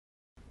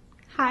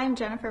Hi, I'm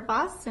Jennifer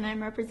Voss, and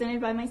I'm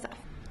represented by myself.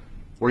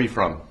 Where are you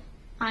from?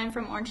 I'm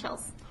from Orange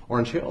Hills.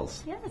 Orange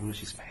Hills? Yes. Ooh,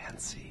 she's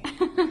fancy.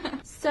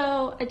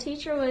 So a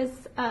teacher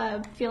was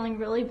feeling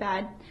really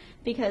bad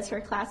because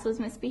her class was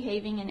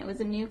misbehaving and it was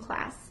a new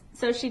class.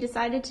 So she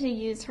decided to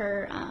use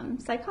her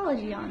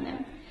psychology on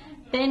them.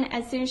 Then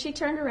as soon as she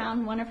turned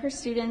around, one of her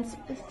students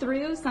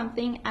threw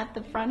something at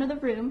the front of the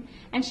room,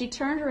 and she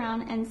turned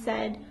around and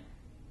said,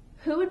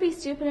 "Who would be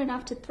stupid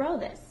enough to throw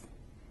this?"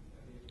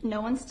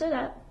 No one stood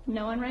up.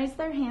 No one raised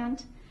their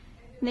hand.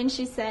 Then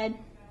she said,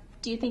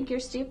 "Do you think you're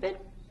stupid?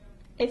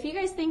 If you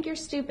guys think you're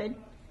stupid,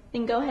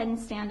 then go ahead and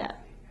stand up."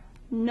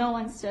 No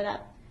one stood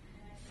up.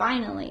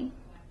 Finally,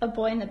 a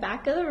boy in the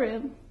back of the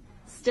room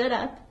stood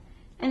up,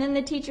 and then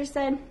the teacher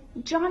said,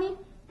 "Johnny,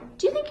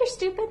 do you think you're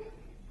stupid?"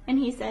 And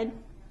he said,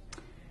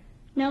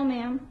 "No,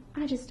 ma'am,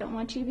 I just don't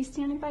want you to be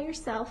standing by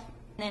yourself."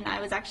 And then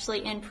I was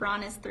actually in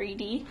Piranha's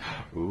 3D.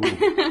 Ooh.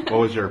 What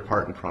was your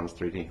part in Piranha's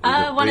 3D?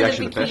 One of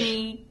the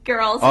bikini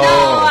girls.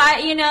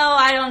 Oh. No,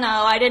 I don't know.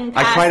 I didn't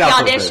pass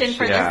the audition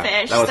for the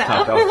fish. That was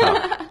tough. That was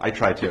tough. I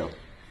tried too.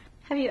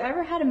 Have you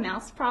ever had a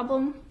mouse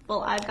problem?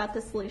 Well, I've got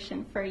the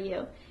solution for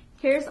you.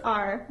 Here's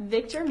our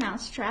Victor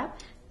mousetrap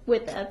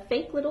with a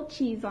fake little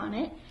cheese on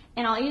it.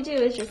 And all you do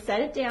is just set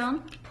it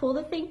down, pull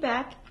the thing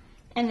back,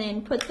 and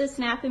then put the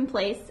snap in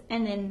place,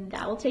 and then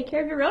that will take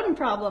care of your rodent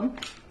problem.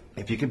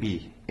 If you could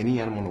be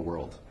any animal in the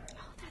world,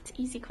 Oh, that's an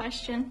easy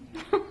question.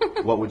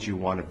 what would you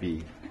want to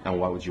be, and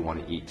what would you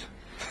want to eat?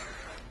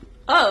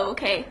 Oh,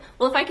 okay.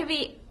 Well, if I could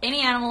be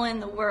any animal in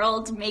the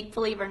world, make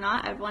believe or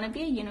not, I'd want to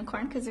be a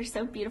unicorn because they're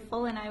so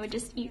beautiful, and I would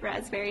just eat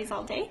raspberries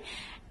all day.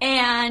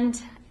 And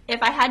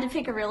if I had to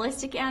pick a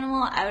realistic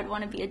animal, I would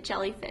want to be a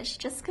jellyfish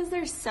just because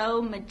they're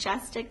so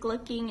majestic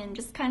looking and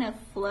just kind of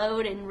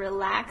float and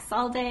relax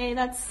all day.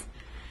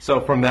 So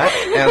from that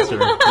answer,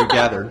 we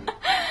gathered,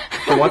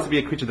 who wants to be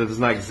a creature that does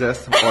not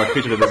exist or a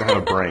creature that doesn't have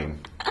a brain?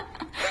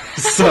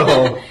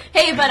 So.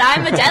 Hey, but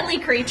I'm a deadly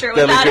creature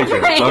without a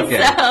brain.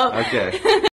 Okay. So. Okay.